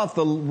 What about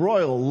the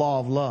royal law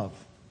of love?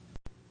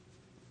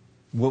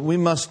 What we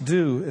must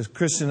do as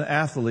Christian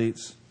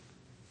athletes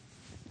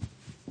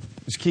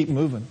is keep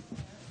moving.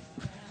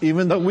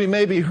 Even though we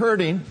may be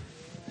hurting,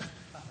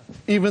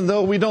 even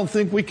though we don't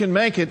think we can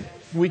make it,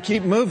 We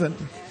keep moving.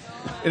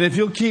 And if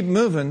you'll keep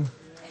moving,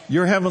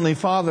 your Heavenly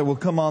Father will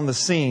come on the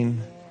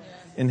scene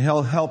and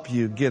He'll help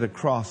you get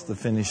across the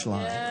finish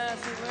line. Yes,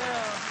 He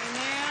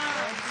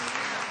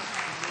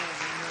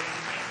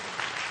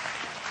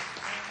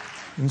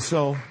will. And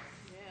so,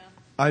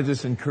 I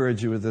just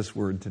encourage you with this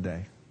word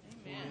today.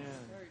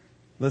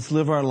 Let's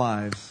live our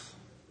lives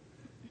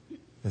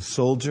as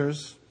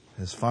soldiers,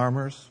 as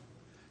farmers,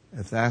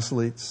 as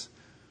athletes.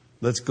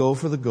 Let's go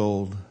for the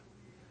gold,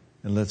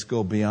 and let's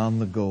go beyond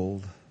the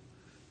gold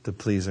to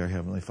please our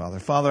Heavenly Father.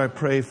 Father, I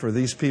pray for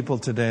these people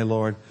today,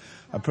 Lord.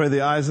 I pray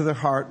the eyes of their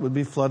heart would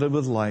be flooded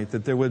with light,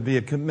 that there would be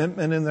a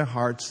commitment in their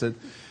hearts that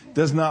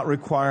does not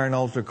require an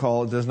altar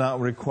call. It does not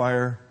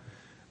require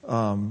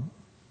an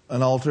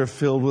altar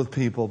filled with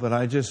people. But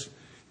I just,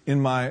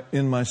 in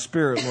my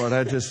spirit, Lord,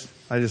 I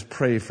just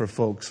pray for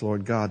folks,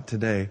 Lord God,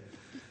 today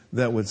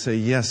that would say,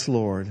 yes,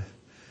 Lord,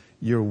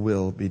 your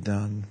will be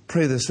done.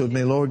 Pray this with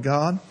me, Lord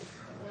God.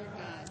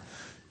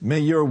 May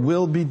your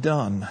will be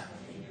done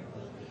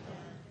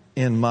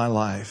in my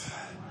life.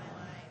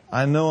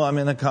 I know I'm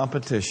in a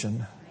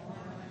competition.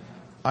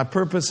 I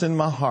purpose in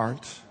my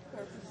heart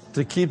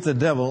to keep the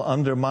devil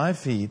under my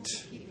feet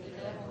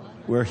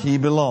where he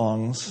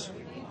belongs,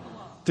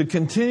 to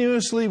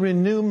continuously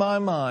renew my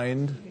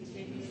mind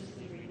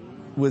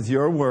with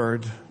your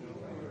word,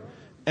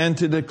 and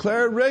to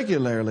declare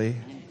regularly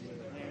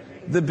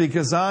that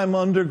because I'm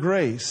under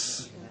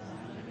grace,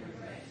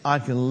 I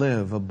can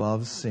live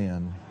above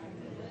sin.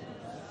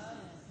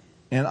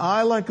 And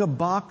I, like a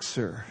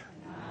boxer,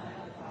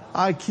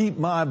 I keep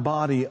my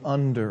body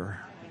under.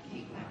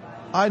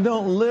 I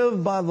don't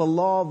live by the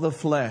law of the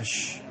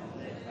flesh.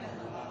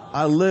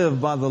 I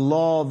live by the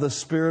law of the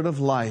Spirit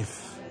of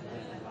life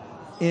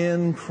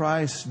in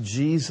Christ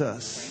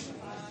Jesus.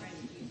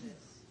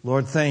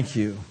 Lord, thank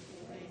you,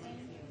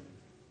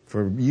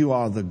 for you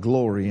are the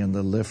glory and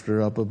the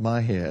lifter up of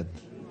my head.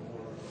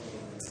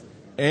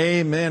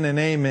 Amen and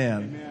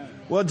amen.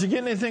 Well, did you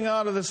get anything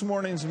out of this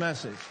morning's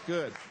message?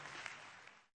 Good.